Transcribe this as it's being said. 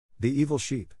The evil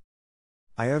sheep.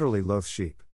 I utterly loathe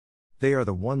sheep. They are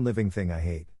the one living thing I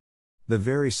hate. The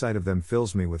very sight of them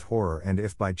fills me with horror, and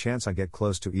if by chance I get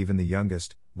close to even the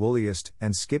youngest, woolliest,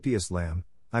 and skippiest lamb,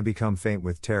 I become faint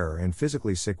with terror and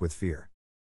physically sick with fear.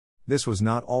 This was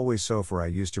not always so, for I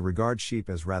used to regard sheep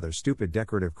as rather stupid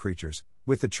decorative creatures,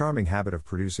 with the charming habit of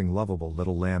producing lovable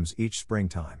little lambs each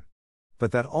springtime.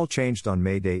 But that all changed on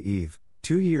May Day Eve,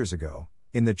 2 years ago,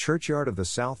 in the churchyard of the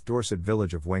South Dorset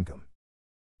village of Winkham.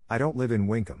 I don't live in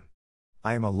Winkham.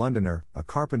 I am a Londoner, a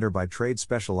carpenter by trade,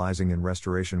 specializing in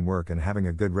restoration work and having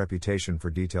a good reputation for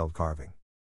detailed carving.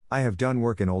 I have done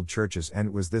work in old churches, and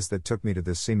it was this that took me to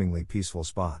this seemingly peaceful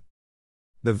spot.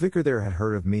 The vicar there had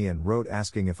heard of me and wrote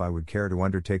asking if I would care to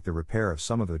undertake the repair of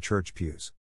some of the church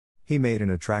pews. He made an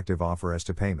attractive offer as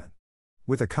to payment,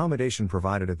 with accommodation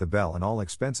provided at the Bell and all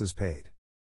expenses paid.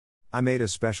 I made a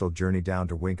special journey down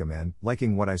to Winkham and,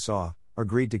 liking what I saw,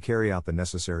 agreed to carry out the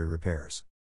necessary repairs.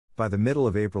 By the middle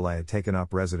of April I had taken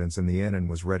up residence in the inn and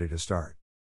was ready to start.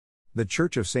 The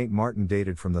Church of St. Martin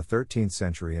dated from the 13th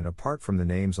century, and apart from the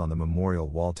names on the memorial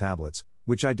wall tablets,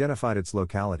 which identified its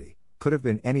locality, could have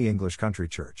been any English country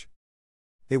church.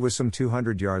 It was some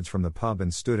 200 yards from the pub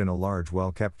and stood in a large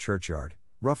well-kept churchyard,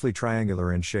 roughly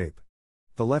triangular in shape.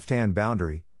 The left-hand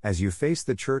boundary, as you faced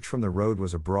the church from the road,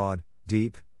 was a broad,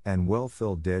 deep, and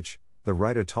well-filled ditch, the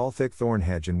right a tall thick thorn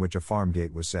hedge in which a farm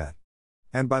gate was set.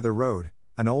 And by the road,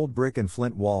 an old brick and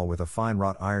flint wall with a fine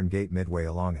wrought iron gate midway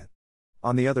along it.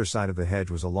 On the other side of the hedge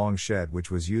was a long shed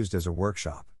which was used as a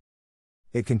workshop.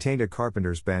 It contained a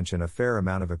carpenter's bench and a fair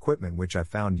amount of equipment which I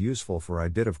found useful, for I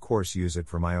did of course use it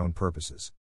for my own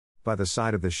purposes. By the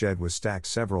side of the shed was stacked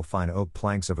several fine oak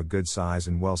planks of a good size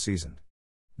and well seasoned.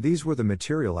 These were the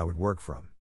material I would work from.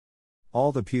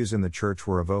 All the pews in the church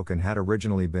were of oak and had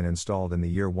originally been installed in the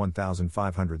year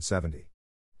 1570.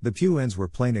 The pew ends were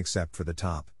plain except for the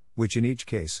top, which in each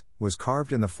case was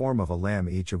carved in the form of a lamb,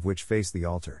 each of which faced the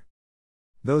altar.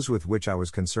 Those with which I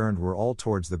was concerned were all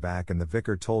towards the back, and the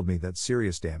vicar told me that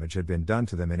serious damage had been done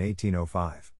to them in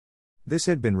 1805. This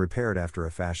had been repaired after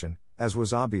a fashion, as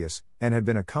was obvious, and had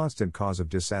been a constant cause of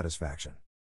dissatisfaction.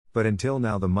 But until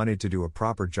now the money to do a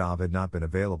proper job had not been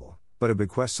available, but a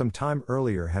bequest some time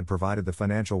earlier had provided the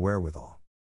financial wherewithal.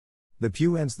 The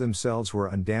pew ends themselves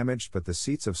were undamaged, but the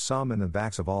seats of some and the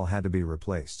backs of all had to be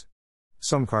replaced.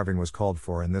 Some carving was called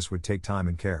for, and this would take time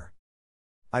and care.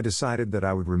 I decided that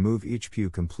I would remove each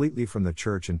pew completely from the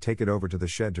church and take it over to the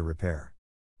shed to repair.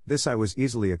 This I was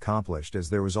easily accomplished, as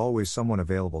there was always someone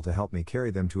available to help me carry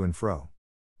them to and fro.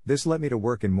 This let me to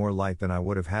work in more light than I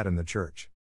would have had in the church.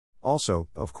 Also,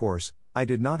 of course, I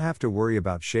did not have to worry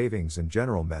about shavings and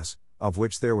general mess, of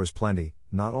which there was plenty,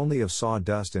 not only of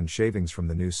sawdust and shavings from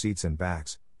the new seats and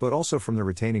backs, but also from the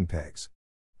retaining pegs.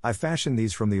 I fashioned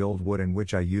these from the old wood in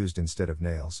which I used instead of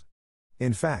nails.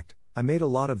 In fact, I made a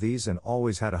lot of these and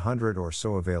always had 100 or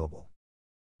so available.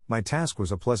 My task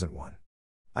was a pleasant one.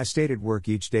 I stayed at work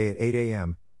each day at 8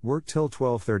 a.m., worked till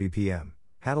 12:30 p.m.,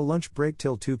 had a lunch break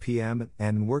till 2 p.m.,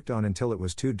 and worked on until it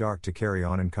was too dark to carry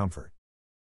on in comfort.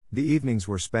 The evenings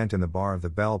were spent in the bar of the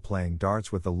Bell playing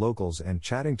darts with the locals and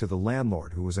chatting to the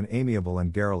landlord, who was an amiable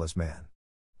and garrulous man.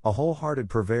 A wholehearted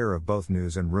purveyor of both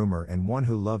news and rumor, and one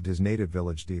who loved his native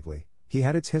village deeply, he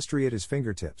had its history at his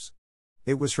fingertips.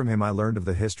 It was from him I learned of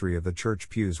the history of the church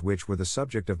pews, which were the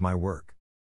subject of my work.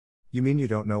 "You mean you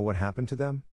don't know what happened to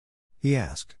them?" he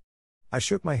asked. I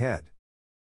shook my head.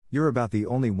 "You're about the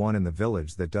only one in the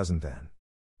village that doesn't then.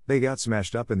 They got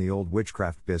smashed up in the old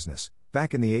witchcraft business,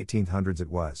 back in the 1800s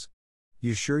it was.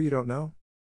 You sure you don't know?"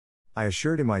 I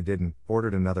assured him I didn't,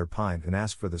 ordered another pint, and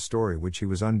asked for the story which he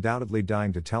was undoubtedly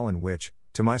dying to tell, and which,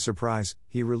 to my surprise,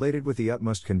 he related with the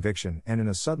utmost conviction and in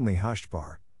a suddenly hushed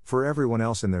bar, for everyone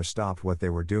else in there stopped what they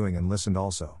were doing and listened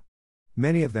also.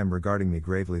 Many of them regarding me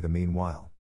gravely the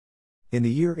meanwhile. In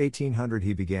the year 1800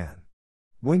 he began.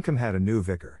 Winkham had a new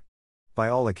vicar. By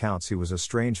all accounts he was a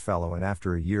strange fellow, and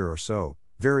after a year or so,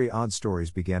 very odd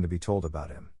stories began to be told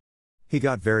about him. He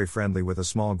got very friendly with a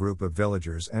small group of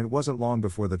villagers, and it wasn't long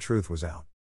before the truth was out.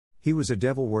 He was a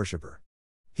devil worshipper.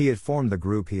 He had formed the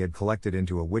group he had collected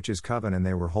into a witches' coven, and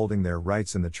they were holding their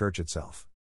rites in the church itself.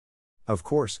 Of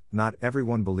course, not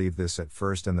everyone believed this at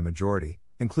first, and the majority,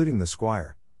 including the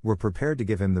squire, were prepared to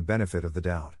give him the benefit of the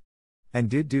doubt. And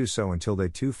did do so until they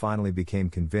too finally became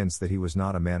convinced that he was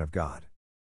not a man of God.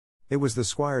 It was the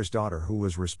squire's daughter who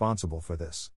was responsible for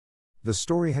this. The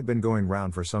story had been going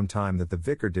round for some time that the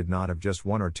vicar did not have just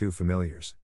one or two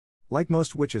familiars, like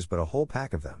most witches, but a whole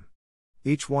pack of them.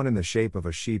 Each one in the shape of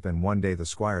a sheep, and one day the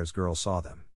squire's girl saw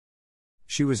them.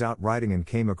 She was out riding and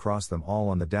came across them all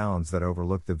on the downs that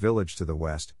overlooked the village to the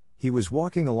west. He was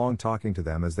walking along talking to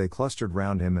them as they clustered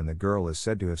round him, and the girl is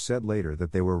said to have said later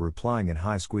that they were replying in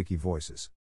high squeaky voices.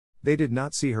 They did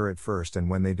not see her at first, and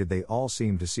when they did they all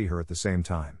seemed to see her at the same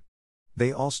time.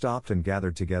 They all stopped and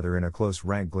gathered together in a close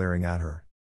rank glaring at her.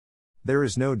 There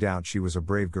is no doubt she was a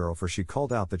brave girl, for she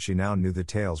called out that she now knew the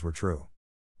tales were true.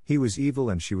 He was evil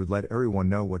and she would let everyone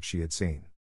know what she had seen.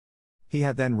 He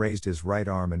had then raised his right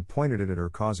arm and pointed it at her,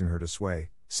 causing her to sway,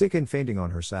 sick and fainting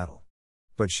on her saddle.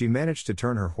 But she managed to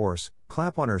turn her horse,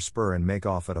 clap on her spur and make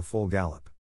off at a full gallop.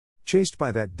 Chased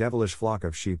by that devilish flock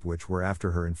of sheep which were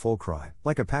after her in full cry,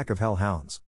 like a pack of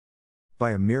hellhounds.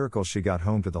 By a miracle she got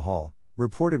home to the hall,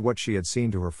 reported what she had seen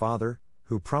to her father,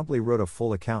 who promptly wrote a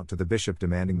full account to the bishop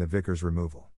demanding the vicar's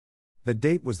removal. The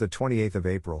date was the 28th of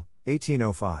April,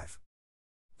 1805.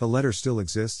 The letter still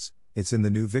exists, it's in the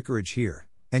new vicarage here,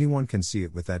 anyone can see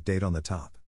it with that date on the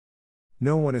top.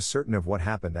 No one is certain of what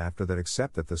happened after that,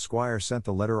 except that the squire sent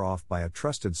the letter off by a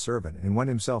trusted servant and went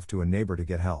himself to a neighbor to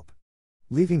get help,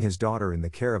 leaving his daughter in the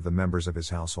care of the members of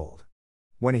his household.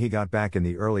 When he got back in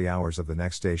the early hours of the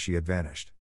next day, she had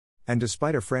vanished, and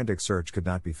despite a frantic search could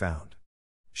not be found.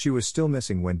 She was still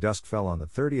missing when dusk fell on the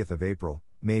 30th of April,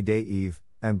 May Day Eve,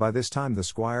 and by this time the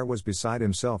squire was beside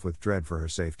himself with dread for her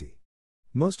safety.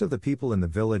 Most of the people in the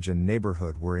village and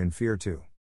neighborhood were in fear too.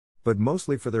 But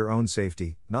mostly for their own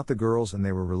safety, not the girls, and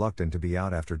they were reluctant to be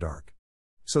out after dark.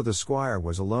 So the squire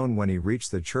was alone when he reached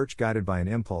the church, guided by an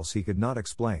impulse he could not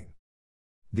explain.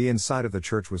 The inside of the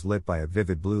church was lit by a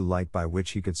vivid blue light by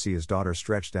which he could see his daughter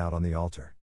stretched out on the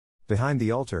altar. Behind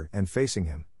the altar, and facing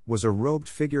him, was a robed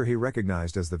figure he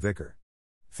recognized as the vicar.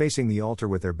 Facing the altar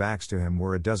with their backs to him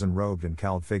were a dozen robed and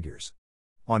cowled figures.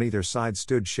 On either side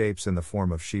stood shapes in the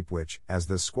form of sheep which, as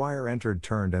the squire entered,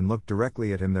 turned and looked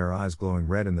directly at him, their eyes glowing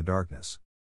red in the darkness.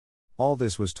 All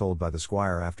this was told by the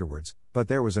squire afterwards, but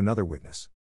there was another witness.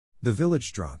 The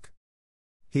village drunk.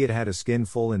 He had had a skin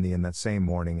full in the inn that same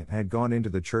morning and had gone into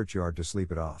the churchyard to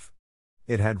sleep it off.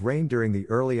 It had rained during the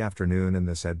early afternoon, and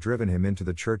this had driven him into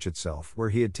the church itself, where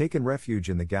he had taken refuge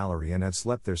in the gallery and had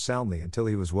slept there soundly until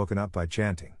he was woken up by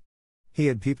chanting. He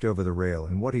had peeped over the rail,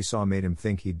 and what he saw made him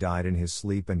think he'd died in his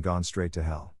sleep and gone straight to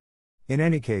hell. In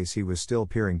any case, he was still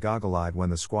peering goggle-eyed when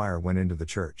the squire went into the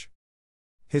church.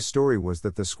 His story was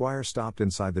that the squire stopped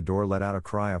inside the door, let out a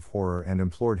cry of horror, and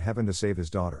implored heaven to save his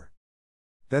daughter.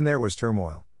 Then there was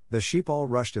turmoil. The sheep all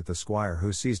rushed at the squire,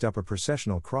 who seized up a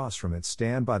processional cross from its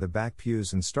stand by the back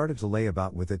pews and started to lay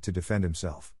about with it to defend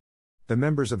himself. The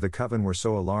members of the coven were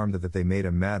so alarmed that they made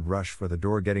a mad rush for the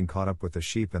door, getting caught up with the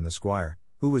sheep and the squire,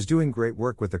 who was doing great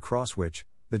work with the cross which,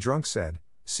 the drunk said,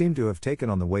 seemed to have taken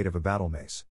on the weight of a battle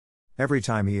mace. Every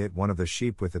time he hit one of the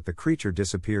sheep with it, the creature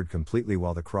disappeared completely,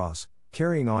 while the cross,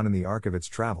 carrying on in the arc of its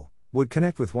travel, would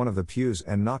connect with one of the pews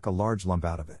and knock a large lump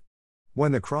out of it.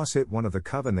 When the cross hit one of the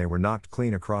coven, they were knocked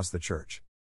clean across the church.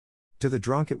 To the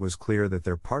drunk it was clear that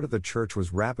their part of the church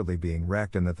was rapidly being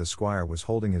wrecked, and that the squire was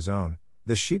holding his own.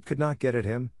 The sheep could not get at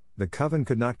him, the coven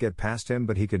could not get past him,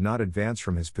 but he could not advance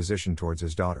from his position towards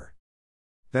his daughter.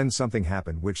 Then something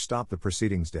happened which stopped the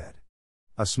proceedings dead.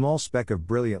 A small speck of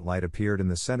brilliant light appeared in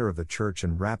the center of the church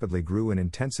and rapidly grew in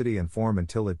intensity and form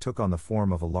until it took on the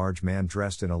form of a large man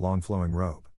dressed in a long flowing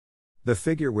robe. The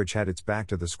figure, which had its back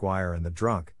to the squire and the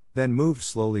drunk, then moved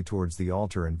slowly towards the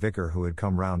altar and vicar, who had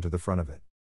come round to the front of it.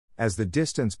 As the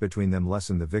distance between them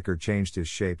lessened, the vicar changed his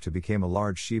shape to become a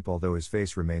large sheep, although his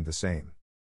face remained the same.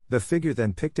 The figure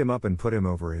then picked him up and put him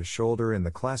over his shoulder in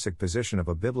the classic position of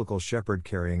a biblical shepherd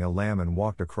carrying a lamb, and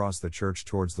walked across the church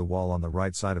towards the wall on the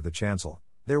right side of the chancel.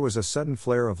 There was a sudden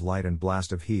flare of light and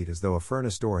blast of heat, as though a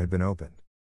furnace door had been opened.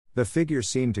 The figure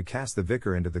seemed to cast the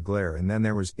vicar into the glare, and then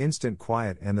there was instant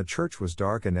quiet and the church was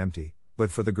dark and empty, but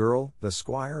for the girl, the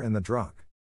squire and the drunk.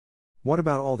 What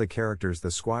about all the characters the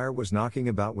squire was knocking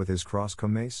about with his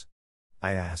cross-come mace?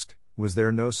 I asked. Was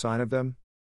there no sign of them?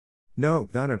 No,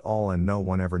 none at all, and no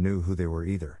one ever knew who they were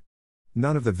either.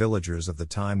 None of the villagers of the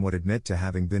time would admit to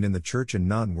having been in the church, and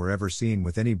none were ever seen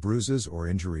with any bruises or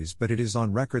injuries, but it is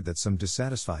on record that some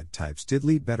dissatisfied types did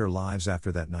lead better lives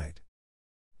after that night.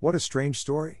 What a strange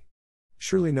story.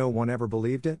 Surely no one ever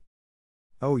believed it?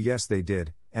 Oh yes, they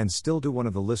did, and still do, one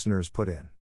of the listeners put in.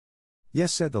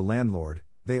 Yes, said the landlord,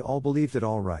 they all believed it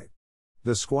all right.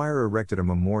 The squire erected a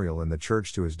memorial in the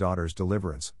church to his daughter's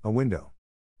deliverance, a window.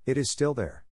 It is still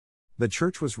there. The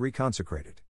church was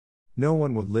reconsecrated. No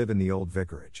one would live in the old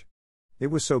vicarage. It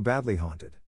was so badly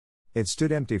haunted. It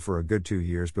stood empty for a good 2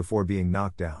 years before being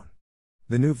knocked down.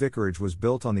 The new vicarage was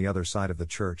built on the other side of the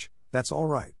church. That's all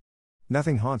right.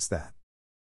 Nothing haunts that.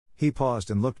 He paused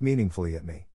and looked meaningfully at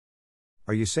me.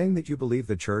 Are you saying that you believe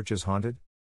the church is haunted?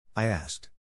 I asked.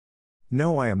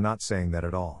 No, I am not saying that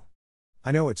at all.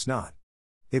 I know it's not.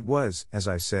 It was, as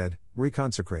I said,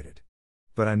 reconsecrated.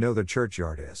 But I know the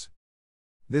churchyard is.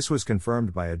 This was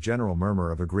confirmed by a general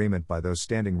murmur of agreement by those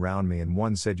standing round me, and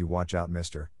one said, "You watch out,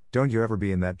 mister, don't you ever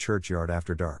be in that churchyard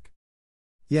after dark."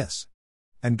 "Yes,"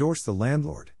 endorsed the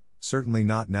landlord, "certainly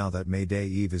not now that May Day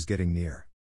Eve is getting near.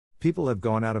 People have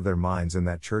gone out of their minds in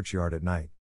that churchyard at night."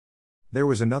 There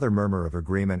was another murmur of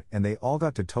agreement, and they all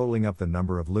got to totaling up the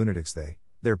number of lunatics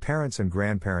their parents and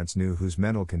grandparents knew whose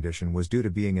mental condition was due to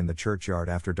being in the churchyard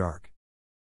after dark.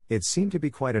 It seemed to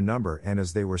be quite a number, and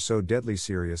as they were so deadly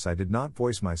serious, I did not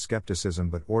voice my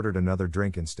skepticism but ordered another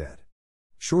drink instead.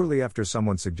 Shortly after,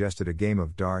 someone suggested a game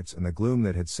of darts, and the gloom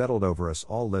that had settled over us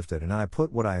all lifted, and I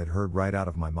put what I had heard right out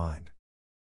of my mind.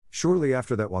 Shortly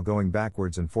after that, while going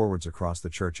backwards and forwards across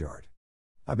the churchyard,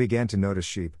 I began to notice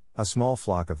sheep, a small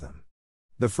flock of them.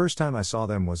 The first time I saw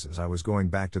them was as I was going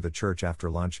back to the church after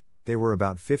lunch. They were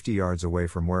about 50 yards away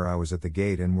from where I was at the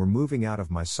gate and were moving out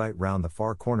of my sight round the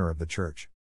far corner of the church.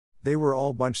 They were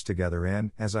all bunched together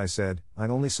and, as I said, I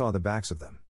only saw the backs of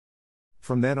them.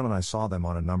 From then on I saw them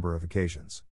on a number of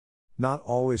occasions. Not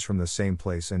always from the same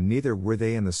place, and neither were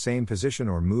they in the same position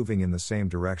or moving in the same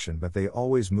direction, but they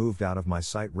always moved out of my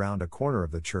sight round a corner of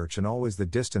the church, and always the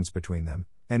distance between them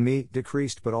and me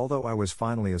decreased, but although I was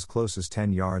finally as close as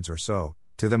 10 yards or so,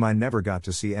 to them I never got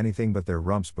to see anything but their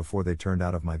rumps before they turned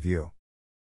out of my view.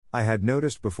 I had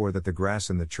noticed before that the grass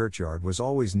in the churchyard was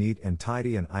always neat and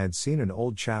tidy, and I had seen an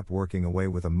old chap working away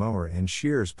with a mower and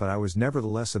shears, but I was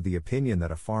nevertheless of the opinion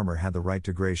that a farmer had the right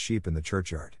to graze sheep in the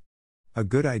churchyard. A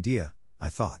good idea, I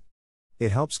thought.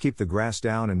 It helps keep the grass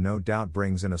down and no doubt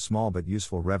brings in a small but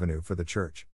useful revenue for the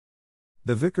church.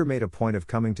 The vicar made a point of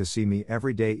coming to see me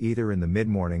every day, either in the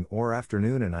mid-morning or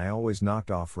afternoon, and I always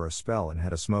knocked off for a spell and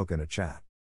had a smoke and a chat.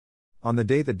 On the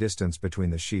day the distance between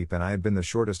the sheep and I had been the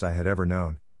shortest I had ever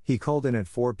known, he called in at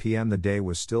 4 p.m. The day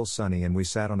was still sunny, and we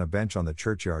sat on a bench on the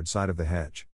churchyard side of the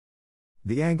hedge.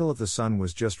 The angle of the sun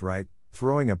was just right,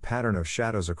 throwing a pattern of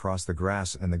shadows across the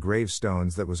grass and the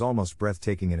gravestones that was almost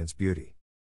breathtaking in its beauty.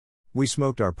 We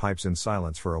smoked our pipes in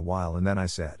silence for a while, and then I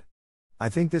said, "I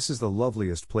think this is the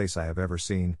loveliest place I have ever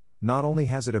seen. Not only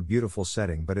has it a beautiful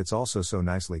setting, but it's also so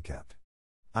nicely kept.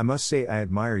 I must say I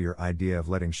admire your idea of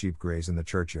letting sheep graze in the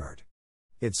churchyard.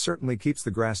 It certainly keeps the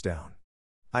grass down.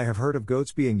 I have heard of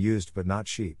goats being used but not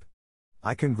sheep.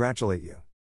 I congratulate you.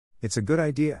 It's a good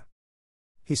idea."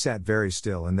 He sat very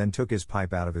still and then took his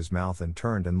pipe out of his mouth and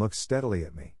turned and looked steadily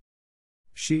at me.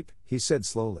 "Sheep," he said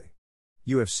slowly.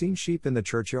 "You have seen sheep in the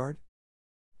churchyard?"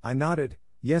 I nodded,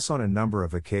 yes, on a number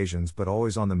of occasions, but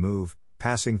always on the move,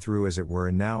 passing through as it were,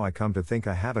 and now I come to think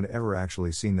I haven't ever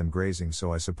actually seen them grazing,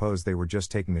 so I suppose they were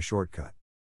just taking a shortcut.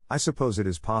 I suppose it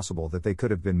is possible that they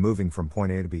could have been moving from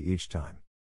point A to B each time.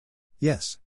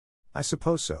 "Yes. I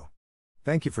suppose so.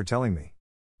 Thank you for telling me.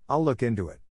 I'll look into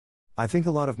it. I think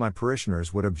a lot of my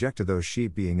parishioners would object to those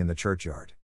sheep being in the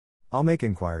churchyard. I'll make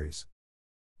inquiries."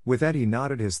 With that he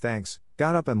nodded his thanks,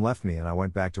 got up and left me, and I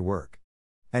went back to work.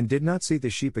 And did not see the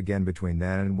sheep again between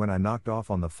then and when I knocked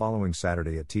off on the following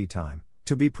Saturday at tea time,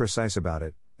 to be precise about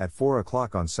it, at 4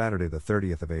 o'clock on Saturday the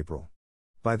 30th of April.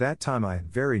 By that time I had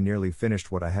very nearly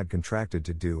finished what I had contracted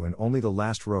to do, and only the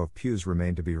last row of pews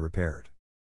remained to be repaired.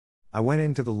 I went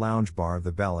into the lounge bar of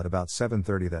the Bell at about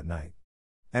 7:30 that night,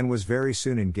 and was very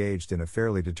soon engaged in a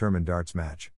fairly determined darts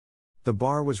match. The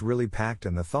bar was really packed,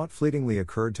 and the thought fleetingly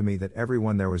occurred to me that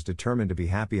everyone there was determined to be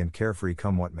happy and carefree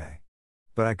come what may.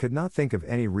 But I could not think of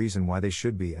any reason why they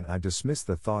should be, and I dismissed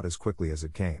the thought as quickly as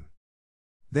it came.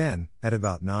 Then, at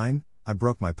about 9, I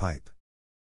broke my pipe.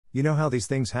 You know how these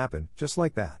things happen, just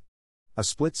like that. A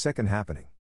split-second happening.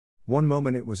 One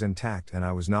moment it was intact and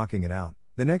I was knocking it out,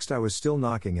 the next I was still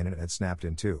knocking and it had snapped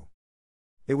in two.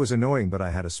 It was annoying, but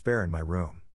I had a spare in my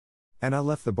room. And I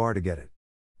left the bar to get it.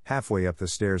 Halfway up the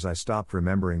stairs I stopped,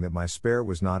 remembering that my spare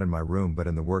was not in my room but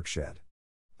in the work shed.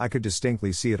 I could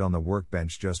distinctly see it on the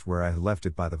workbench just where I had left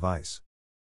it by the vise.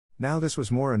 Now this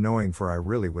was more annoying, for I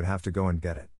really would have to go and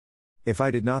get it. If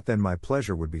I did not, then my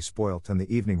pleasure would be spoilt and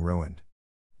the evening ruined.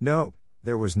 No,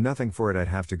 there was nothing for it, I'd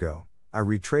have to go. I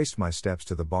retraced my steps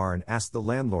to the bar and asked the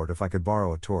landlord if I could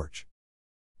borrow a torch.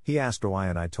 He asked why,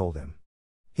 and I told him.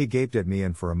 He gaped at me,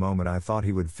 and for a moment I thought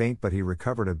he would faint, but he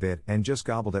recovered a bit and just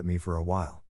gobbled at me for a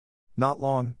while. Not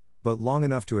long, but long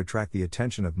enough to attract the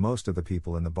attention of most of the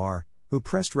people in the bar, who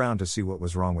pressed round to see what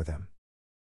was wrong with him.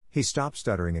 He stopped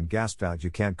stuttering and gasped out,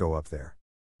 "You can't go up there.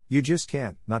 You just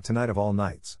can't, not tonight of all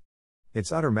nights.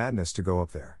 It's utter madness to go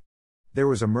up there." There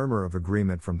was a murmur of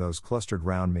agreement from those clustered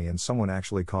round me, and someone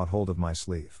actually caught hold of my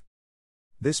sleeve.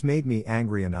 This made me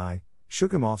angry, and I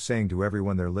shook him off, saying to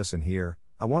everyone there, "Listen here,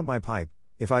 I want my pipe.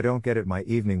 If I don't get it, my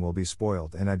evening will be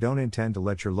spoiled, and I don't intend to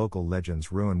let your local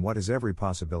legends ruin what is every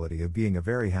possibility of being a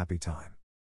very happy time.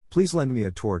 Please lend me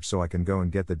a torch so I can go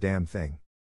and get the damn thing."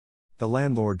 The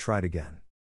landlord tried again.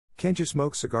 "Can't you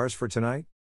smoke cigars for tonight?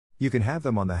 You can have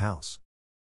them on the house."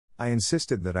 I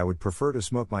insisted that I would prefer to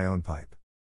smoke my own pipe.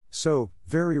 So,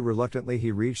 very reluctantly,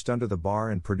 he reached under the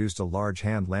bar and produced a large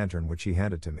hand lantern which he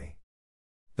handed to me.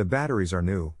 "The batteries are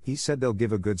new," he said. "They'll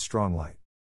give a good strong light.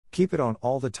 Keep it on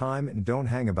all the time and don't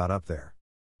hang about up there.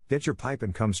 Get your pipe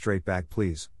and come straight back,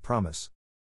 please, promise."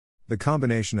 The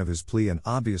combination of his plea and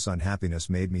obvious unhappiness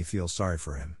made me feel sorry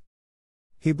for him.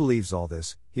 He believes all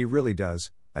this, he really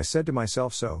does, I said to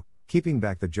myself, so, keeping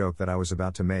back the joke that I was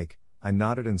about to make, I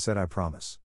nodded and said I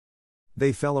promise.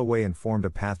 They fell away and formed a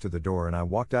path to the door, and I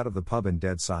walked out of the pub in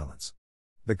dead silence.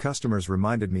 The customers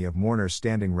reminded me of mourners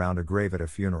standing round a grave at a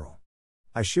funeral.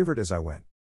 I shivered as I went.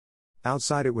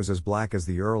 Outside it was as black as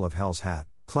the Earl of Hell's hat.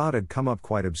 Cloud had come up,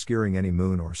 quite obscuring any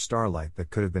moon or starlight that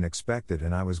could have been expected,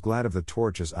 and I was glad of the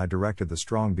torch as I directed the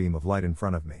strong beam of light in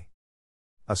front of me.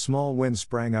 A small wind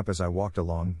sprang up as I walked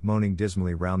along, moaning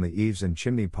dismally round the eaves and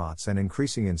chimney pots and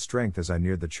increasing in strength as I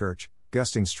neared the church,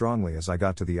 gusting strongly as I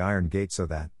got to the iron gate so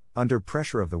that, under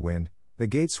pressure of the wind, the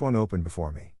gate swung open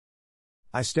before me.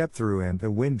 I stepped through and,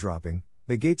 the wind dropping,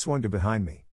 the gate swung to behind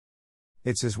me.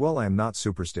 It's as well I am not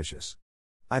superstitious,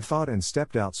 I thought, and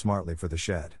stepped out smartly for the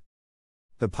shed.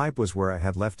 The pipe was where I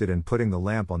had left it, and putting the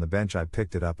lamp on the bench I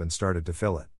picked it up and started to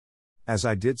fill it. As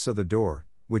I did so, the door,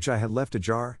 which I had left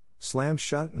ajar, slammed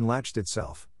shut and latched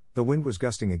itself. The wind was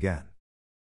gusting again.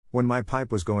 When my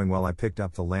pipe was going well, I picked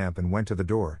up the lamp and went to the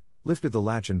door, lifted the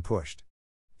latch and pushed.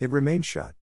 It remained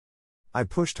shut. I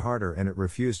pushed harder and it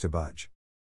refused to budge.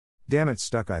 Damn, it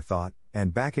stuck, I thought,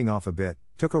 and backing off a bit,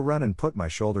 took a run and put my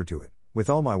shoulder to it, with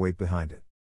all my weight behind it.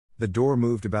 The door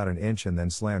moved about an inch and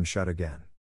then slammed shut again.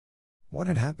 What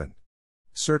had happened?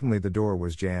 Certainly the door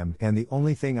was jammed, and the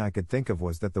only thing I could think of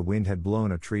was that the wind had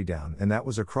blown a tree down, and that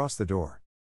was across the door.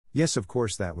 Yes, of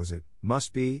course that was it,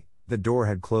 must be. The door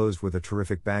had closed with a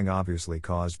terrific bang, obviously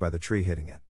caused by the tree hitting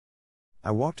it.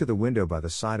 I walked to the window by the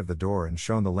side of the door and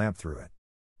shone the lamp through it.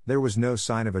 There was no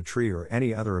sign of a tree or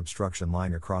any other obstruction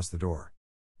lying across the door.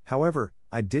 However,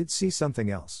 I did see something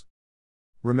else.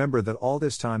 Remember that all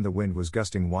this time the wind was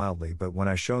gusting wildly, but when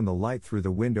I shone the light through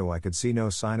the window I could see no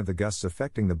sign of the gusts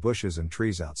affecting the bushes and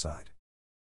trees outside.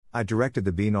 I directed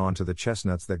the beam onto the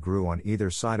chestnuts that grew on either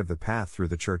side of the path through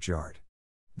the churchyard.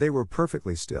 They were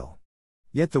perfectly still.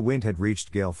 Yet the wind had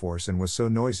reached gale force and was so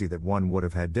noisy that one would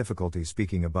have had difficulty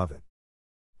speaking above it.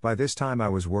 By this time I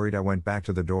was worried. I went back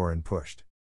to the door and pushed.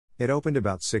 It opened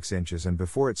about 6 inches, and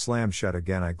before it slammed shut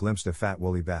again I glimpsed a fat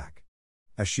woolly back.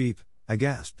 "A sheep," I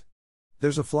gasped.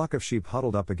 "There's a flock of sheep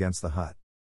huddled up against the hut."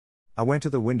 I went to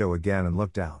the window again and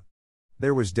looked out.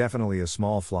 There was definitely a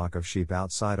small flock of sheep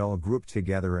outside, all grouped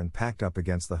together and packed up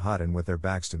against the hut and with their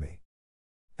backs to me.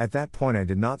 At that point I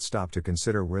did not stop to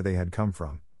consider where they had come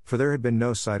from, for there had been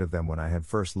no sight of them when I had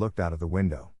first looked out of the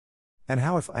window. And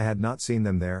how if I had not seen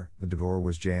them there? The door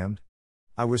was jammed.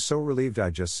 I was so relieved I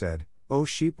just said, "Oh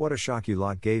sheep, what a shock you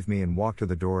lot gave me," and walked to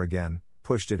the door again,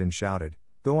 pushed it and shouted,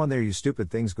 "Go on there, you stupid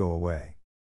things, go away."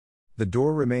 The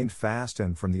door remained fast,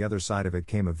 and from the other side of it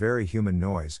came a very human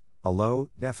noise, a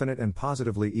low, definite and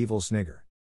positively evil snigger.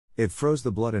 It froze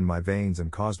the blood in my veins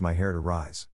and caused my hair to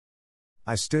rise.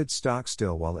 I stood stock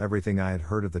still while everything I had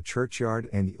heard of the churchyard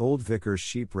and the old vicar's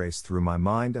sheep raced through my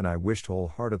mind, and I wished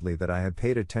wholeheartedly that I had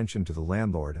paid attention to the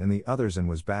landlord and the others and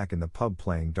was back in the pub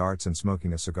playing darts and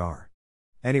smoking a cigar.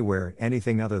 Anywhere,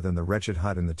 anything other than the wretched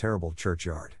hut in the terrible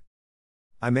churchyard.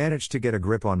 I managed to get a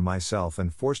grip on myself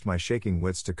and forced my shaking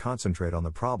wits to concentrate on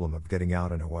the problem of getting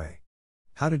out and away.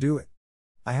 How to do it?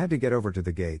 I had to get over to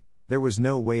the gate. There was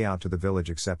no way out to the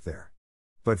village except there.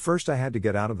 But first I had to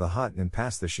get out of the hut and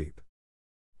past the sheep.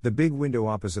 The big window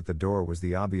opposite the door was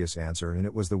the obvious answer, and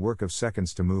it was the work of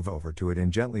seconds to move over to it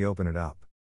and gently open it up.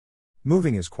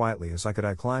 Moving as quietly as I could,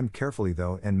 I climbed carefully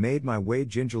though and made my way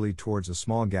gingerly towards a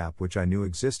small gap which I knew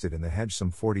existed in the hedge some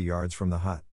 40 yards from the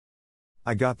hut.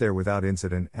 I got there without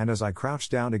incident, and as I crouched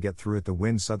down to get through it the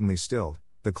wind suddenly stilled,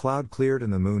 the cloud cleared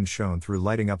and the moon shone through,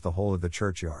 lighting up the whole of the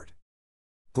churchyard.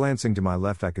 Glancing to my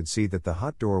left I could see that the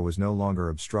hut door was no longer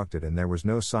obstructed and there was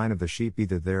no sign of the sheep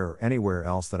either there or anywhere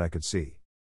else that I could see.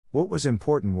 What was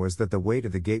important was that the way to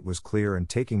the gate was clear, and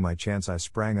taking my chance I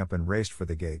sprang up and raced for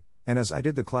the gate, and as I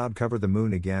did the cloud covered the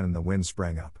moon again and the wind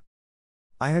sprang up.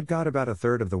 I had got about a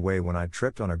third of the way when I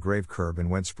tripped on a grave curb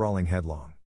and went sprawling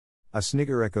headlong. A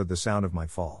snigger echoed the sound of my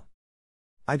fall.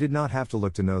 I did not have to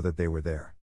look to know that they were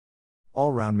there.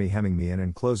 All round me, hemming me in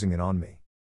and closing in on me.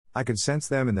 I could sense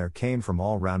them, and there came from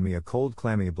all round me a cold,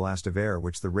 clammy blast of air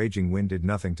which the raging wind did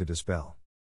nothing to dispel.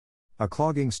 A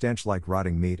clogging stench like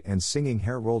rotting meat and singing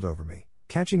hair rolled over me,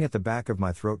 catching at the back of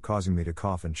my throat, causing me to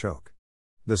cough and choke.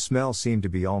 The smell seemed to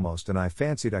be almost, and I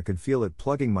fancied I could feel it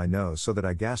plugging my nose so that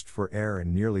I gasped for air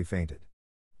and nearly fainted.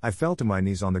 I fell to my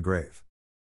knees on the grave.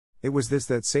 It was this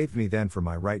that saved me then, for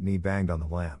my right knee banged on the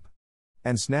lamp.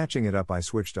 And snatching it up, I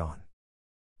switched on.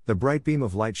 The bright beam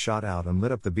of light shot out and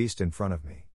lit up the beast in front of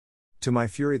me. To my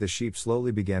fury, the sheep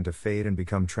slowly began to fade and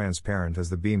become transparent as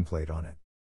the beam played on it.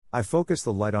 I focused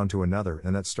the light onto another,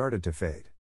 and that started to fade.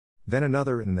 Then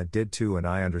another, and that did too, and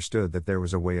I understood that there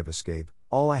was a way of escape.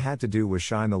 All I had to do was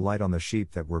shine the light on the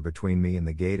sheep that were between me and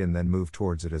the gate and then move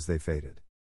towards it as they faded.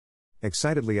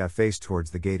 Excitedly I faced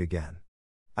towards the gate again.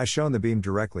 I shone the beam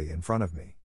directly in front of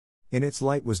me. In its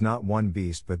light was not one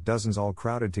beast but dozens, all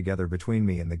crowded together between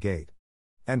me and the gate,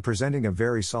 and presenting a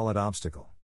very solid obstacle.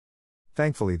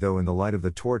 Thankfully though, in the light of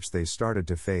the torch they started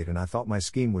to fade and I thought my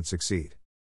scheme would succeed.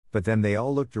 But then they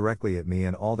all looked directly at me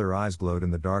and all their eyes glowed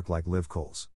in the dark like live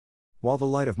coals. While the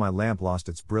light of my lamp lost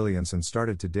its brilliance and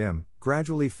started to dim,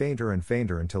 gradually fainter and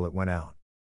fainter until it went out.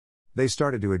 They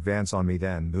started to advance on me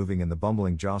then, moving in the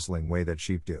bumbling, jostling way that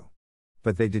sheep do.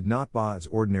 But they did not baa as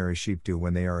ordinary sheep do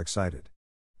when they are excited.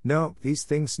 No, these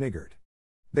things sniggered.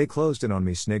 They closed in on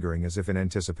me, sniggering as if in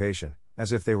anticipation,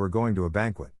 as if they were going to a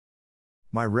banquet.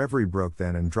 My reverie broke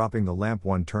then, and dropping the lamp,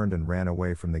 one turned and ran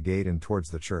away from the gate and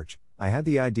towards the church. I had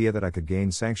the idea that I could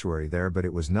gain sanctuary there, but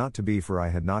it was not to be, for I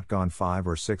had not gone 5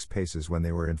 or 6 paces when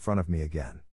they were in front of me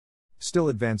again. Still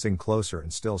advancing closer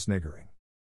and still sniggering.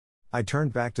 I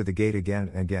turned back to the gate again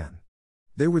and again.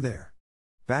 They were there.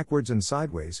 Backwards and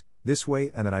sideways, this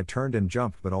way and that. I turned and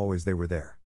jumped, but always they were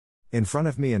there. In front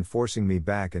of me and forcing me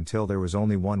back until there was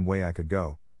only one way I could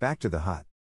go, back to the hut.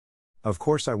 Of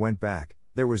course I went back,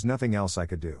 there was nothing else I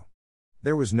could do.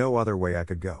 There was no other way I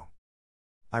could go.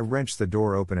 I wrenched the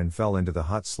door open and fell into the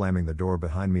hut, slamming the door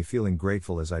behind me, feeling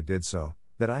grateful as I did so,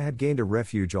 that I had gained a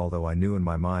refuge, although I knew in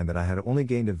my mind that I had only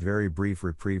gained a very brief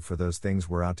reprieve, for those things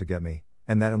were out to get me,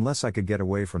 and that unless I could get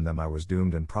away from them I was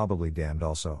doomed and probably damned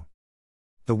also.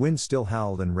 The wind still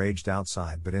howled and raged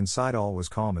outside, but inside all was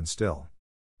calm and still.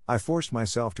 I forced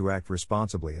myself to act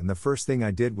responsibly, and the first thing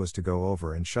I did was to go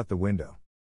over and shut the window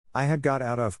I had got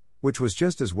out of, which was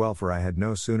just as well, for I had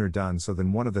no sooner done so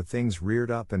than one of the things reared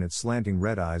up and its slanting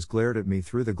red eyes glared at me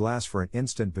through the glass for an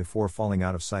instant before falling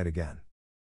out of sight again.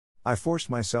 I forced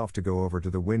myself to go over to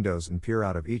the windows and peer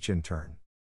out of each in turn.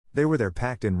 They were there,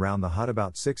 packed in round the hut,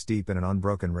 about 6 deep in an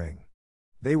unbroken ring.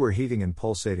 They were heaving and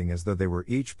pulsating as though they were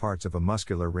each parts of a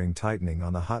muscular ring tightening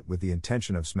on the hut with the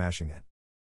intention of smashing it.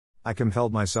 I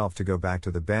compelled myself to go back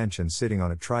to the bench and, sitting on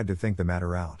it, tried to think the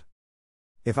matter out.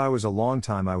 If I was a long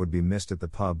time I would be missed at the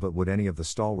pub, but would any of the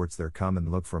stalwarts there come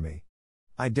and look for me?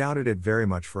 I doubted it very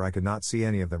much, for I could not see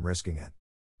any of them risking it.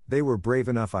 They were brave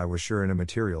enough, I was sure, in a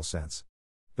material sense.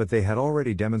 But they had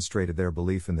already demonstrated their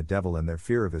belief in the devil and their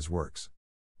fear of his works.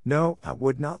 No, I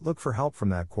would not look for help from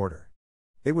that quarter.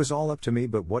 It was all up to me,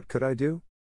 but what could I do?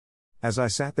 As I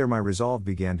sat there my resolve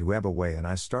began to ebb away, and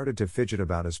I started to fidget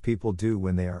about as people do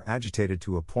when they are agitated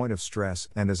to a point of stress,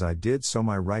 and as I did so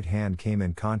my right hand came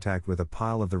in contact with a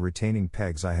pile of the retaining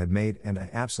pegs I had made, and I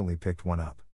absently picked one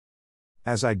up.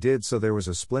 As I did so there was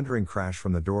a splintering crash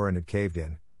from the door and it caved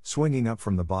in, swinging up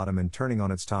from the bottom and turning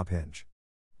on its top hinge,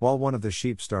 while one of the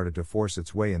sheep started to force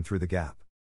its way in through the gap.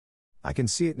 I can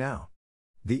see it now.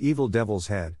 The evil devil's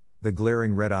head, the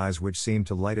glaring red eyes which seemed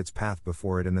to light its path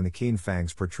before it, and then the keen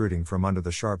fangs protruding from under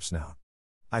the sharp snout.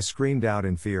 I screamed out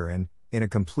in fear and, in a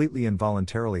completely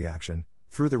involuntarily action,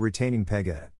 threw the retaining peg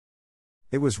at it.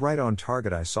 It was right on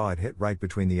target. I saw it hit right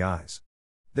between the eyes.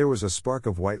 There was a spark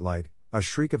of white light, a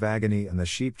shriek of agony, and the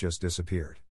sheep just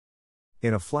disappeared.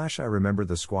 In a flash I remembered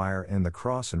the squire and the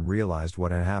cross and realized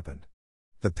what had happened.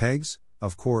 The pegs,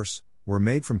 of course, were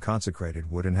made from consecrated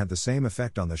wood and had the same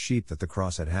effect on the sheep that the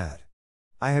cross had had.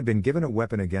 I had been given a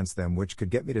weapon against them which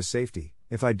could get me to safety,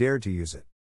 if I dared to use it.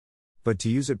 But to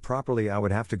use it properly I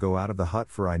would have to go out of the hut,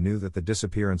 for I knew that the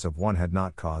disappearance of one had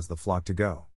not caused the flock to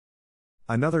go.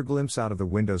 Another glimpse out of the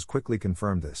windows quickly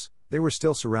confirmed this. They were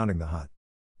still surrounding the hut.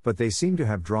 But they seemed to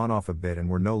have drawn off a bit and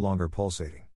were no longer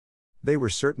pulsating. They were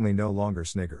certainly no longer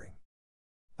sniggering.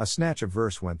 A snatch of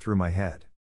verse went through my head.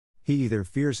 He either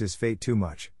fears his fate too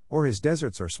much, or his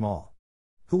deserts are small.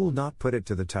 Who will not put it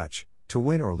to the touch, to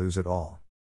win or lose it all?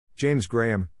 James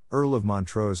Graham, Earl of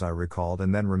Montrose, I recalled,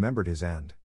 and then remembered his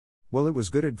end. Well, it was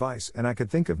good advice, and I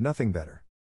could think of nothing better.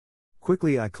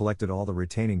 Quickly I collected all the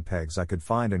retaining pegs I could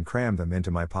find and crammed them into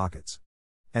my pockets.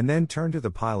 And then turned to the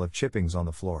pile of chippings on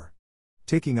the floor,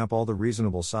 taking up all the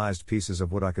reasonable-sized pieces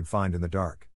of wood I could find in the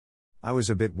dark. I was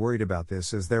a bit worried about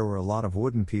this, as there were a lot of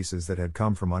wooden pieces that had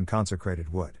come from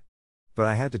unconsecrated wood. But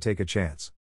I had to take a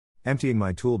chance. Emptying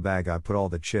my tool bag, I put all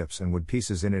the chips and wood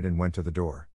pieces in it and went to the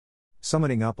door.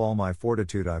 Summoning up all my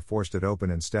fortitude, I forced it open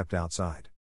and stepped outside.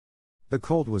 The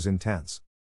cold was intense.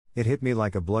 It hit me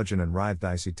like a bludgeon and writhed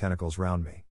icy tentacles round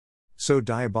me. So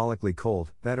diabolically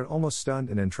cold that it almost stunned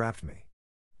and entrapped me.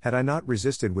 Had I not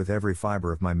resisted with every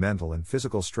fiber of my mental and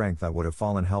physical strength, I would have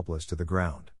fallen helpless to the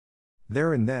ground.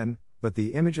 There and then, but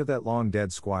the image of that long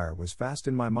dead squire was fast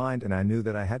in my mind, and I knew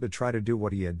that I had to try to do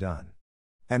what he had done.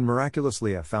 And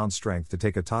miraculously I found strength to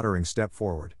take a tottering step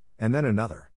forward, and then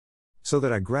another. So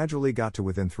that I gradually got to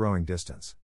within throwing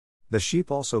distance. The sheep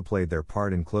also played their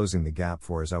part in closing the gap,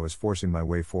 for as I was forcing my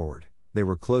way forward, they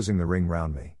were closing the ring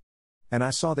round me. And I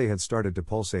saw they had started to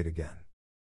pulsate again.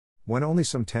 When only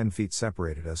some 10 feet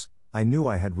separated us, I knew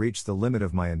I had reached the limit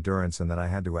of my endurance and that I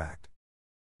had to act.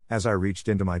 As I reached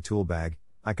into my tool bag,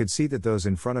 I could see that those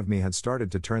in front of me had started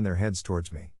to turn their heads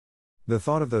towards me. The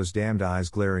thought of those damned eyes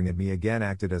glaring at me again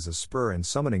acted as a spur, and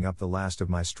summoning up the last of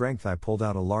my strength, I pulled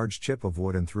out a large chip of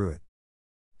wood and threw it.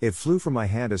 It flew from my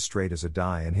hand as straight as a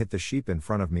die and hit the sheep in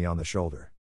front of me on the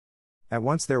shoulder. At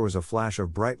once there was a flash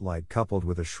of bright light coupled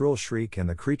with a shrill shriek, and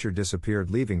the creature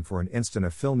disappeared, leaving for an instant a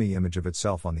filmy image of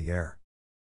itself on the air.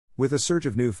 With a surge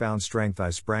of newfound strength, I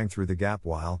sprang through the gap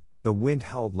while the wind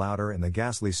howled louder and the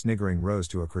ghastly sniggering rose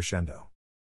to a crescendo.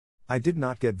 I did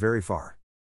not get very far.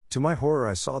 To my horror,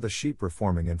 I saw the sheep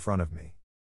reforming in front of me.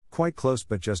 Quite close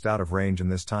but just out of range,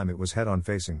 and this time it was head-on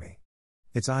facing me.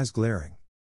 Its eyes glaring.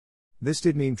 This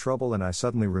did mean trouble, and I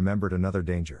suddenly remembered another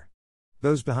danger.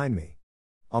 Those behind me.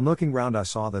 On looking round, I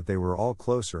saw that they were all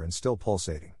closer and still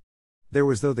pulsating. There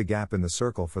was though the gap in the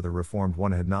circle, for the reformed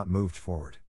one had not moved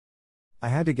forward. I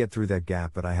had to get through that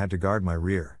gap, but I had to guard my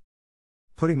rear.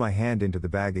 Putting my hand into the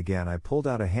bag again, I pulled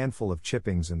out a handful of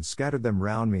chippings and scattered them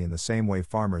round me in the same way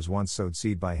farmers once sowed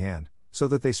seed by hand, so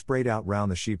that they sprayed out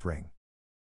round the sheep ring.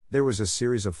 There was a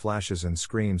series of flashes and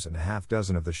screams, and a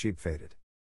half-dozen of the sheep faded,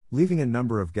 leaving a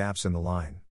number of gaps in the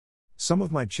line. Some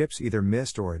of my chips either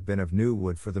missed or had been of new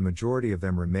wood, for the majority of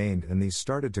them remained, and these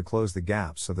started to close the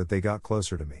gaps so that they got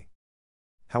closer to me.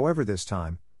 However, this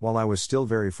time, while I was still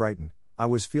very frightened, I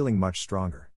was feeling much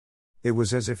stronger. It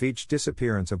was as if each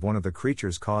disappearance of one of the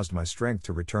creatures caused my strength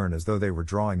to return, as though they were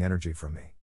drawing energy from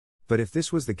me. But if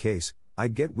this was the case,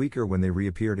 I'd get weaker when they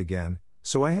reappeared again,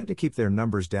 so I had to keep their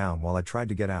numbers down while I tried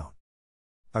to get out.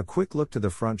 A quick look to the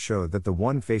front showed that the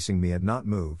one facing me had not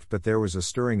moved, but there was a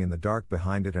stirring in the dark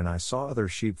behind it, and I saw other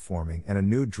sheep forming, and a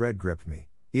new dread gripped me.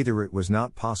 Either it was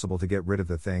not possible to get rid of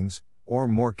the things, or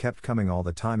more kept coming all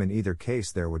the time. In either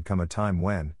case, there would come a time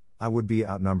when I would be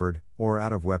outnumbered, or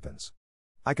out of weapons.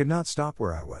 I could not stop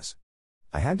where I was.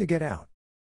 I had to get out.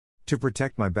 To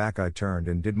protect my back, I turned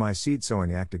and did my seed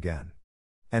sowing act again.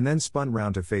 And then spun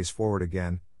round to face forward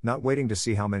again, not waiting to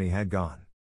see how many had gone.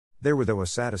 There were though a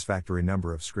satisfactory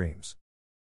number of screams.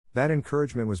 That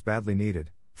encouragement was badly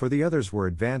needed, for the others were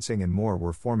advancing and more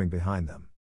were forming behind them.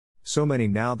 So many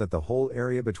now that the whole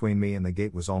area between me and the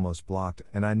gate was almost blocked,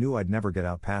 and I knew I'd never get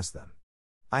out past them.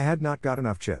 I had not got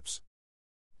enough chips.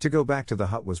 To go back to the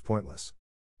hut was pointless.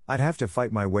 I'd have to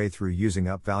fight my way through using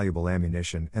up valuable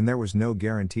ammunition, and there was no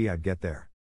guarantee I'd get there.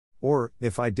 Or,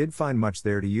 if I did find much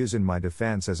there to use in my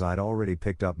defense, as I'd already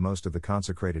picked up most of the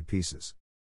consecrated pieces.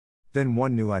 Then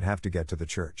one knew I'd have to get to the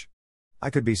church. I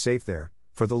could be safe there,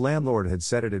 for the landlord had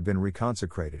said it had been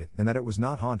reconsecrated, and that it was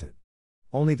not haunted.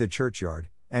 Only the churchyard,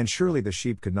 and surely the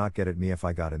sheep could not get at me if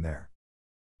I got in there.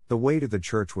 The way to the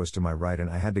church was to my right, and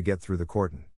I had to get through the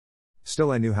cordon. Still,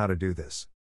 I knew how to do this.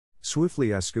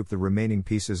 Swiftly I scooped the remaining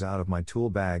pieces out of my tool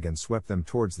bag and swept them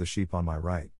towards the sheep on my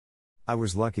right. I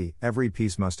was lucky, every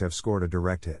piece must have scored a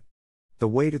direct hit. The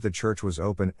way to the church was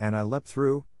open, and I leapt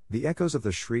through the echoes of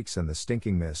the shrieks and the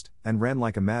stinking mist, and ran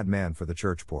like a madman for the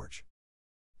church porch.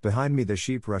 Behind me the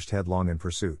sheep rushed headlong in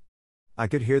pursuit. I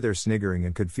could hear their sniggering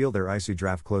and could feel their icy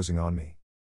draft closing on me.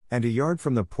 And a yard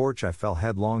from the porch I fell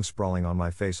headlong, sprawling on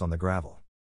my face on the gravel.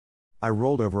 I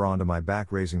rolled over onto my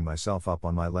back, raising myself up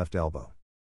on my left elbow.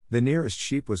 The nearest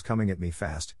sheep was coming at me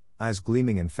fast, eyes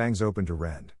gleaming and fangs open to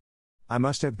rend. I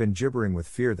must have been gibbering with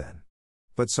fear then.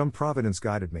 But some providence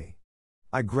guided me.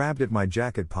 I grabbed at my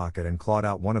jacket pocket and clawed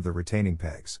out one of the retaining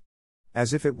pegs.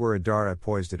 As if it were a dart, I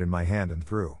poised it in my hand and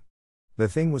threw. The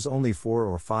thing was only 4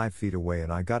 or 5 feet away,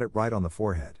 and I got it right on the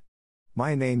forehead.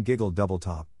 My inane giggle double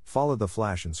top followed the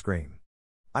flash and scream.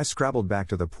 I scrabbled back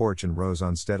to the porch and rose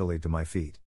unsteadily to my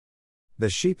feet. The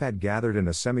sheep had gathered in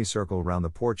a semicircle round the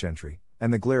porch entry,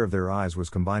 and the glare of their eyes was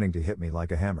combining to hit me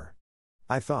like a hammer.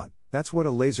 I thought, that's what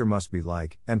a laser must be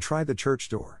like, and tried the church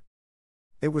door.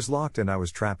 It was locked and I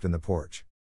was trapped in the porch.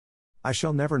 I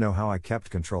shall never know how I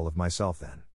kept control of myself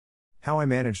then. How I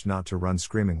managed not to run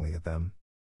screamingly at them.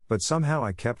 But somehow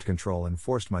I kept control and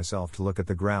forced myself to look at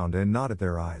the ground and not at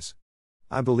their eyes.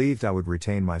 I believed I would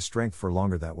retain my strength for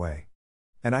longer that way.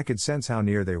 And I could sense how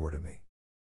near they were to me.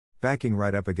 Backing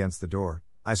right up against the door,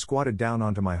 I squatted down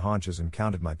onto my haunches and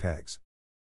counted my pegs.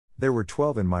 There were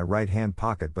 12 in my right hand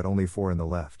pocket but only 4 in the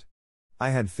left.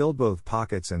 I had filled both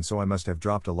pockets and so I must have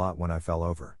dropped a lot when I fell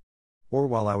over. Or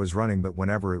while I was running, but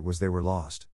whenever it was they were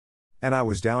lost. And I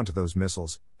was down to those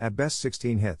missiles, at best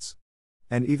 16 hits.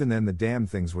 And even then the damn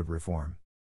things would reform.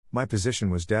 My position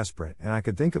was desperate and I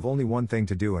could think of only one thing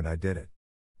to do and I did it.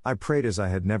 I prayed as I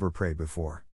had never prayed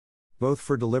before. Both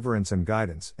for deliverance and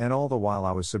guidance, and all the while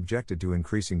I was subjected to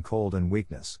increasing cold and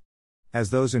weakness. As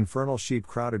those infernal sheep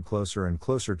crowded closer and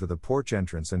closer to the porch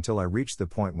entrance until I reached the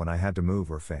point when I had to move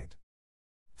or faint.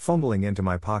 Fumbling into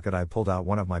my pocket, I pulled out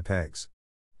one of my pegs.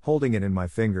 Holding it in my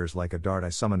fingers like a dart, I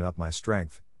summoned up my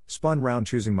strength, spun round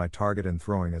choosing my target and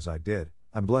throwing as I did,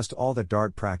 I blessed all that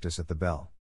dart practice at the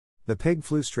bell. The peg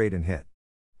flew straight and hit.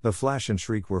 The flash and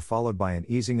shriek were followed by an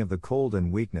easing of the cold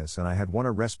and weakness, and I had won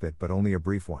a respite but only a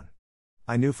brief one.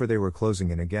 I knew, for they were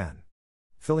closing in again,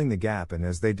 filling the gap, and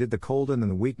as they did the cold and then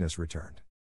the weakness returned.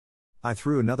 I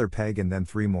threw another peg and then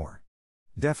 3 more.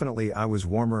 Definitely I was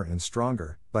warmer and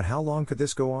stronger, but how long could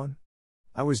this go on?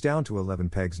 I was down to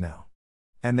 11 pegs now.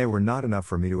 And they were not enough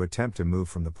for me to attempt to move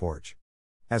from the porch.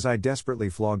 As I desperately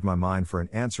flogged my mind for an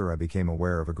answer, I became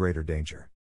aware of a greater danger.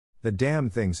 The damn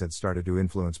things had started to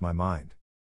influence my mind.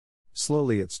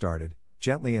 Slowly it started,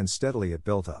 gently and steadily it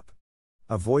built up.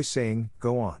 A voice saying,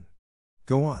 "Go on.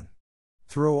 Go on.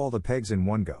 Throw all the pegs in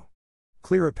one go.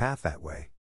 Clear a path that way."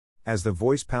 As the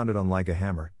voice pounded on like a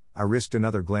hammer, I risked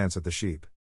another glance at the sheep.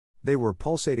 They were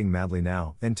pulsating madly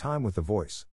now, in time with the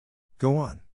voice. Go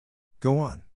on. Go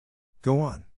on. Go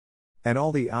on. And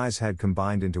all the eyes had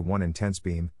combined into one intense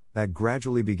beam, that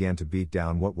gradually began to beat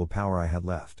down what willpower I had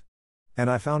left. And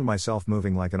I found myself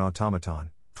moving like an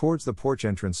automaton, towards the porch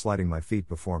entrance, sliding my feet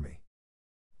before me.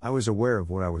 I was aware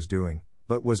of what I was doing,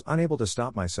 but was unable to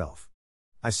stop myself.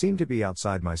 I seemed to be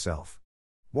outside myself,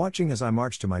 watching as I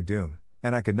marched to my doom,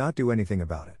 and I could not do anything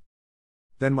about it.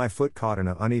 Then my foot caught in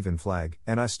an uneven flag,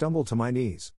 and I stumbled to my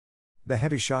knees. The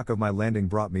heavy shock of my landing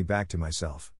brought me back to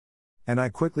myself. And I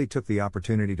quickly took the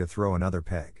opportunity to throw another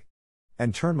peg.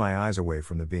 And turn my eyes away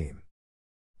from the beam.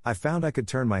 I found I could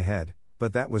turn my head,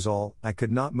 but that was all. I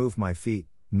could not move my feet,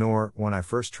 nor, when I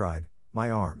first tried, my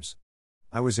arms.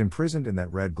 I was imprisoned in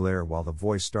that red glare while the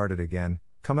voice started again,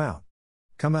 "Come out.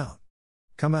 Come out.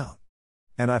 Come out."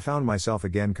 And I found myself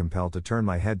again compelled to turn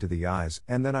my head to the eyes,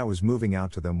 and then I was moving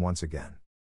out to them once again.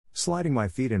 Sliding my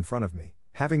feet in front of me,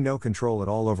 having no control at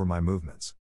all over my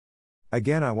movements.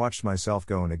 Again I watched myself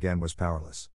go and again was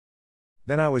powerless.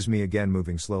 Then I was me again,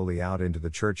 moving slowly out into the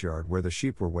churchyard where the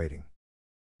sheep were waiting.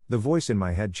 The voice in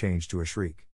my head changed to a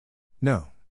shriek.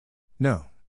 "No. No.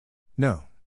 No."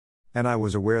 And I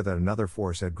was aware that another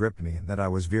force had gripped me and that I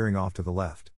was veering off to the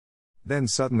left. Then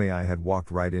suddenly I had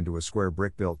walked right into a square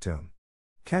brick-built tomb,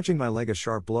 catching my leg a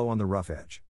sharp blow on the rough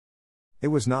edge. It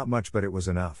was not much, but it was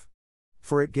enough.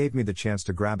 For it gave me the chance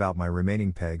to grab out my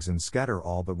remaining pegs and scatter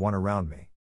all but one around me.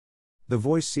 The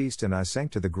voice ceased and I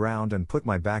sank to the ground and put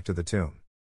my back to the tomb,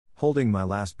 holding my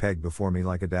last peg before me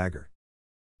like a dagger.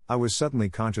 I was suddenly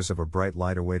conscious of a bright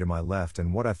light away to my left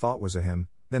and what I thought was a hymn.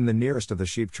 Then the nearest of the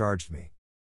sheep charged me.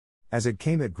 As it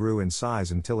came it grew in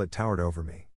size until it towered over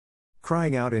me.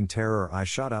 Crying out in terror, I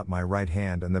shot out my right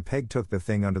hand and the peg took the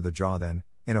thing under the jaw. Then,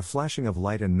 in a flashing of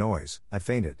light and noise, I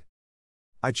fainted.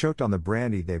 I choked on the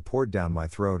brandy they poured down my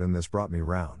throat and this brought me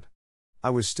round. I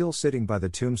was still sitting by the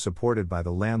tomb supported by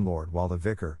the landlord while the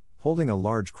vicar, holding a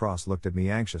large cross, looked at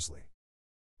me anxiously.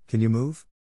 "Can you move?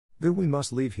 Good, we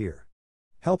must leave here.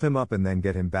 Help him up and then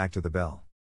get him back to the bell."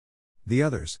 The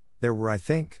others, there were I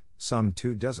think, some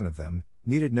 24 of them,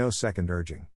 needed no second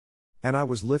urging. And I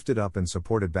was lifted up and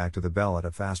supported back to the bell at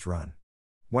a fast run.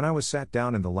 When I was sat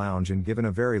down in the lounge and given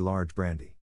a very large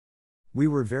brandy. "We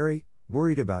were very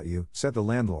worried about you," said the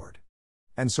landlord.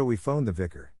 "And so we phoned the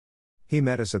vicar. He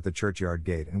met us at the churchyard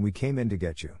gate and we came in to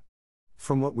get you.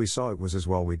 From what we saw it was as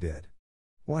well we did."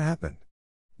 "What happened?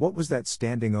 What was that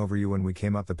standing over you when we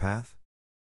came up the path?"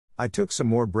 I took some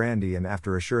more brandy and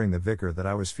after assuring the vicar that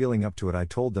I was feeling up to it I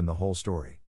told them the whole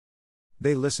story.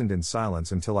 They listened in silence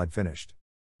until I'd finished.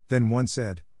 Then one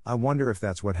said, "I wonder if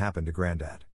that's what happened to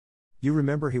Grandad. You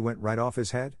remember he went right off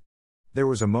his head?" There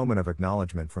was a moment of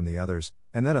acknowledgement from the others,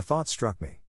 and then a thought struck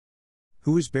me.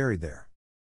 "Who is buried there?"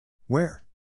 "Where?"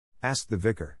 asked the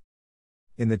vicar.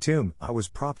 "In the tomb I was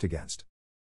propped against."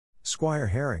 "Squire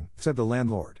Herring," said the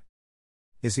landlord.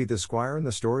 "Is he the squire in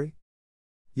the story?"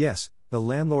 "Yes," the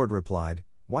landlord replied.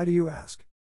 "Why do you ask?"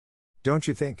 "Don't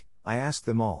you think," I asked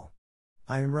them all,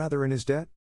 "I am rather in his debt?"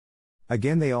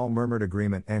 Again they all murmured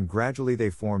agreement, and gradually they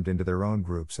formed into their own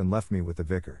groups and left me with the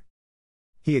vicar.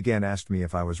 He again asked me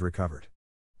if I was recovered.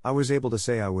 I was able to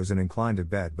say I was inclined to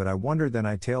bed, but I wondered, then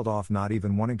I tailed off, not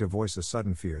even wanting to voice a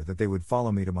sudden fear that they would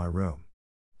follow me to my room.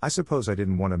 I suppose I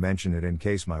didn't want to mention it in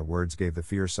case my words gave the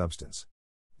fear substance.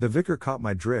 The vicar caught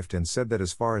my drift and said that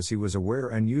as far as he was aware,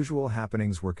 unusual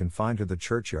happenings were confined to the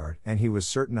churchyard, and he was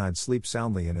certain I'd sleep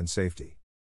soundly and in safety.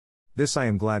 This I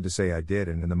am glad to say I did,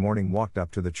 and in the morning walked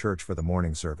up to the church for the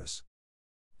morning service.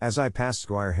 As I passed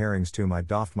Squire Herring's tomb, I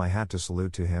doffed my hat to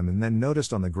salute to him, and then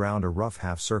noticed on the ground a rough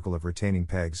half-circle of retaining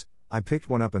pegs. I picked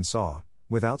one up and saw,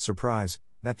 without surprise,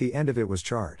 that the end of it was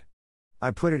charred.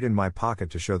 I put it in my pocket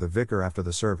to show the vicar after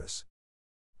the service.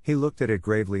 He looked at it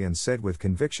gravely and said with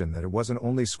conviction that it wasn't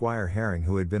only Squire Herring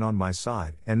who had been on my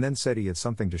side, and then said he had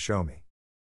something to show me.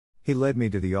 He led me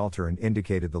to the altar and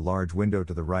indicated the large window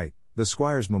to the right, the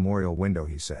Squire's memorial window,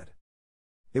 he said.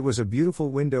 It was a beautiful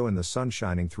window, and the sun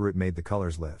shining through it made the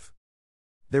colors live.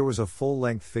 There was a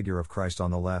full-length figure of Christ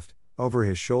on the left, over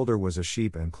his shoulder was a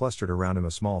sheep, and clustered around him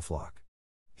a small flock.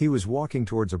 He was walking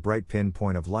towards a bright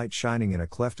pinpoint of light shining in a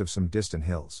cleft of some distant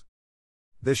hills.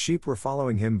 The sheep were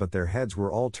following him, but their heads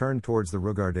were all turned towards the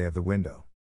regardé of the window.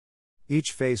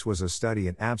 Each face was a study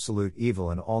in absolute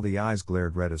evil, and all the eyes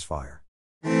glared red as fire.